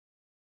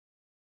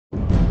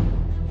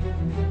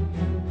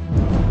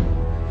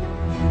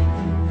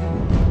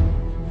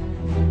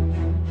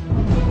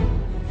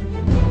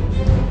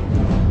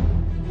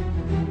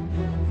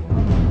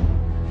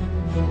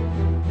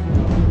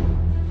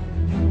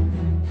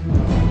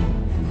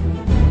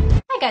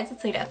guys,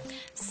 it's Leda.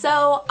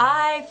 So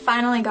I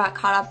finally got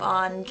caught up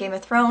on Game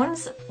of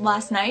Thrones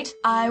last night.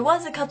 I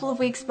was a couple of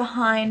weeks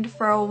behind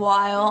for a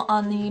while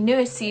on the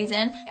newest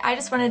season. I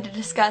just wanted to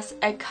discuss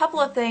a couple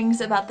of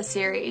things about the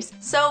series.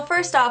 So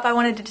first off, I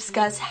wanted to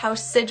discuss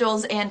house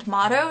sigils and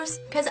mottos,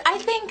 because I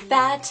think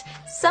that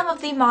some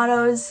of the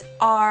mottos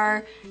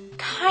are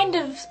kind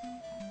of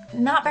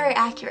not very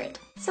accurate.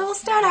 So we'll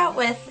start out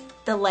with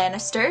the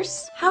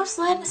Lannisters. House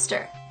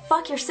Lannister.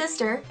 Fuck your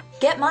sister,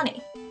 get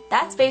money.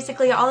 That's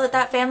basically all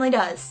that family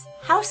does.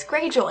 House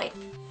Greyjoy.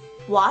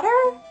 Water?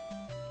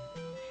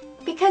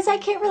 Because I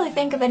can't really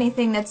think of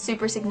anything that's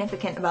super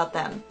significant about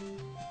them.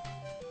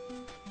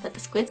 But the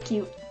squid's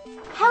cute.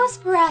 House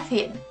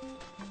Baratheon.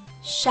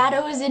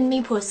 Shadows in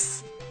me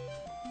puss.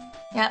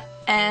 Yep,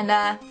 and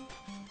that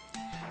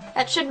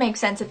should make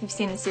sense if you've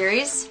seen the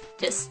series.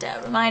 Just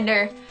a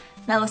reminder,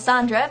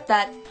 Melisandre,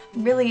 that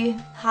really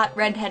hot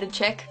red-headed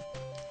chick,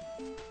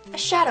 a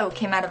shadow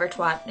came out of her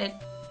twat. It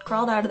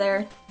crawled out of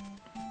there.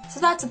 So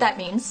that's what that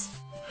means.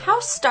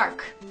 House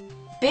Stark.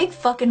 Big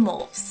fucking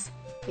wolves.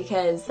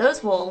 Because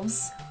those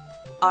wolves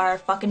are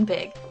fucking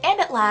big. And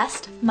at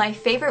last, my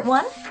favorite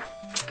one,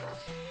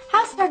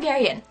 House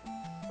Targaryen.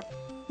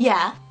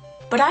 Yeah,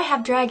 but I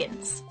have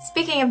dragons.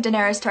 Speaking of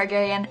Daenerys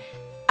Targaryen,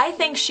 I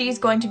think she's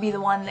going to be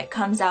the one that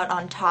comes out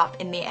on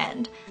top in the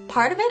end.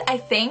 Part of it, I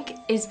think,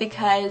 is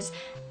because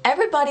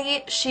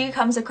everybody she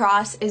comes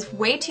across is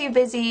way too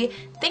busy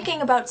thinking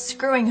about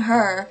screwing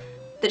her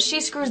that she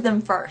screws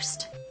them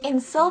first. In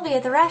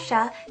Soviet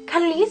Russia,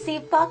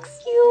 Khaleesi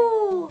fucks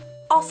you!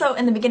 Also,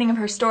 in the beginning of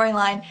her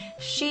storyline,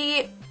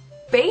 she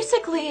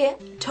basically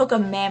took a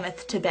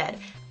mammoth to bed,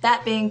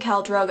 that being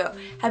Khal Drogo.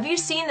 Have you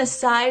seen the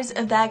size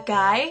of that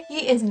guy?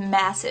 He is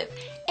massive.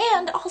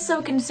 And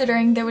also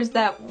considering there was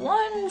that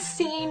one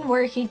scene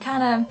where he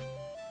kinda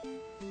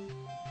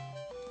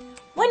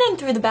went in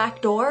through the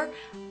back door,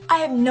 I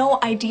have no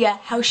idea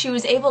how she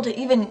was able to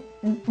even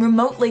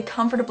remotely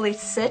comfortably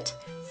sit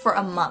for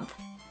a month.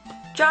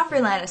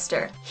 Joffrey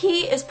Lannister.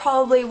 He is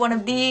probably one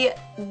of the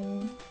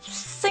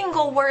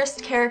single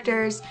worst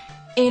characters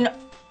in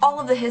all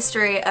of the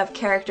history of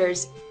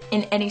characters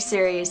in any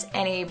series,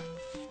 any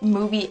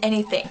movie,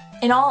 anything.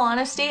 In all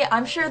honesty,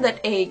 I'm sure that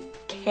a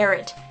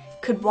carrot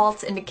could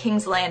waltz into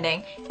King's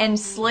Landing and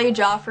slay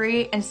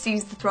Joffrey and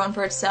seize the throne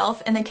for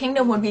itself, and the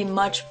kingdom would be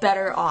much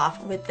better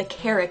off with the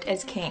carrot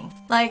as king.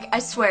 Like, I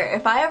swear,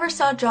 if I ever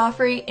saw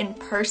Joffrey in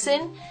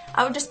person,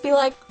 I would just be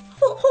like,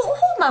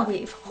 hold my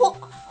weave,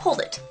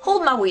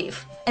 hold my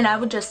weave. And I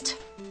would just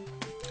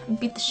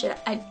beat the shit.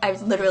 I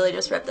literally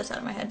just ripped this out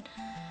of my head.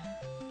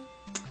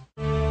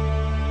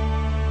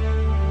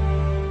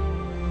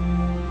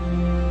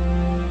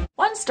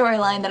 One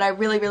storyline that I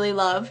really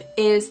love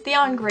is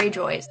Theon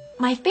Greyjoy's.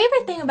 My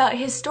favorite thing about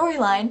his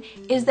storyline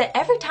is that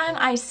every time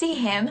I see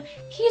him,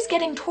 he's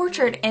getting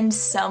tortured in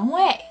some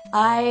way.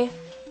 I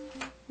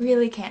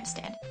really can't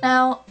stand it.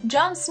 Now,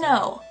 Jon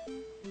Snow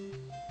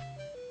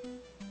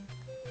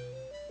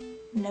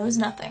knows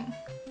nothing.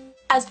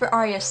 As for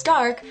Arya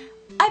Stark,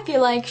 I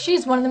feel like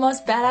she's one of the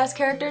most badass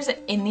characters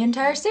in the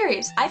entire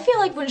series. I feel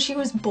like when she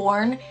was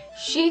born,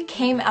 she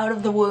came out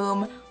of the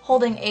womb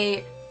holding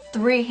a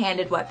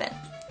three-handed weapon.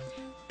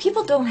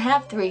 People don't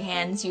have three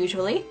hands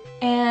usually,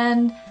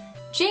 and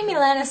Jaime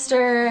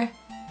Lannister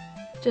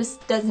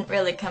just doesn't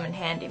really come in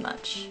handy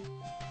much.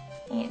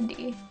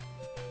 Handy.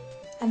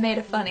 I made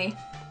it funny.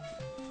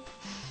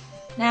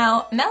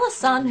 Now,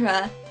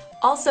 Melisandre,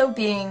 also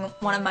being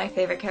one of my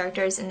favorite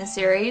characters in the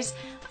series,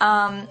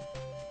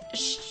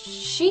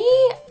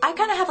 I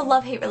kind of have a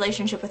love-hate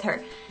relationship with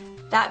her.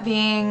 That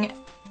being,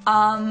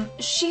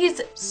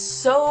 she's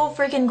so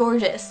freaking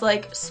gorgeous,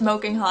 like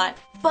smoking hot,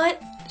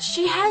 but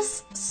she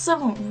has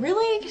some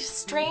really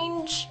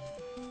strange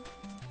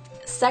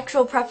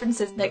sexual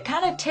preferences that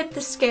kind of tip the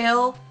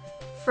scale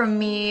from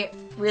me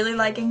really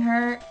liking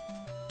her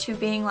to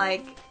being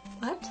like,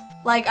 what?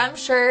 Like, I'm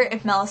sure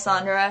if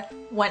Melisandre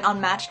went on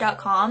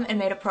Match.com and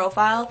made a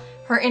profile,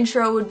 her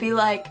intro would be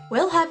like,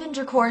 will have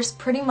intercourse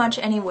pretty much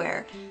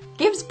anywhere,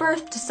 gives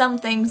birth to some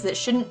things that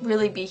shouldn't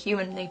really be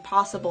humanly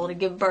possible to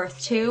give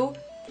birth to,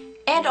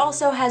 and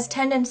also has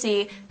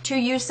tendency to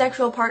use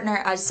sexual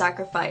partner as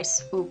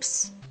sacrifice.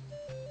 Oops.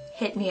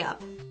 Hit me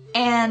up.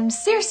 And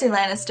Cersei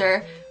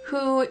Lannister,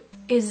 who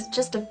is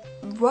just a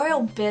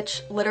royal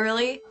bitch,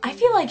 literally. I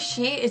feel like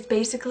she is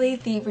basically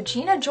the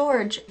Regina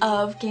George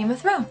of Game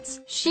of Thrones.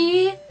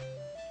 She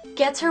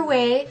gets her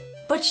way,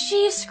 but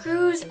she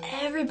screws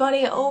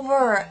everybody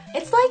over.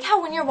 It's like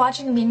how when you're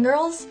watching Mean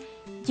Girls,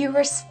 you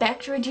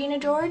respect Regina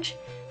George,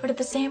 but at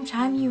the same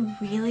time you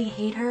really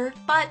hate her.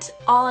 But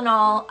all in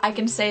all, I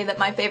can say that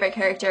my favorite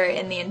character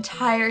in the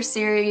entire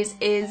series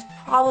is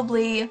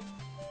probably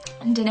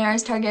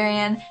Daenerys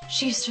Targaryen.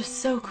 She's just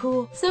so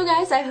cool. So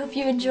guys, I hope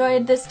you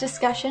enjoyed this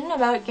discussion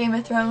about Game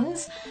of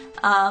Thrones.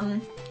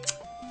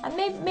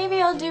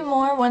 Maybe I'll do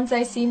more once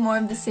I see more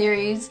of the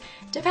series.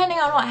 Depending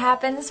on what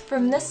happens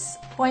from this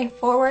point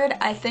forward,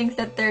 I think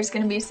that there's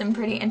gonna be some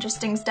pretty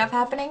interesting stuff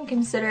happening,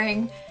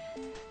 considering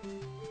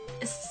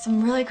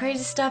some really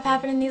crazy stuff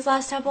happened in these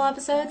last couple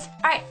episodes.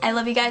 Alright, I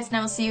love you guys and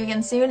I will see you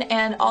again soon,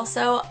 and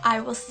also I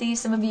will see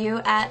some of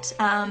you at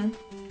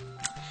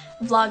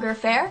Vlogger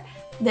Fair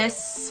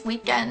this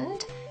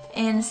weekend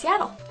in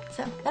Seattle.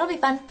 So that'll be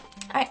fun.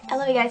 Alright, I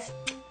love you guys.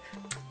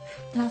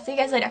 And I'll see you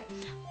guys later.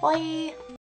 Bye!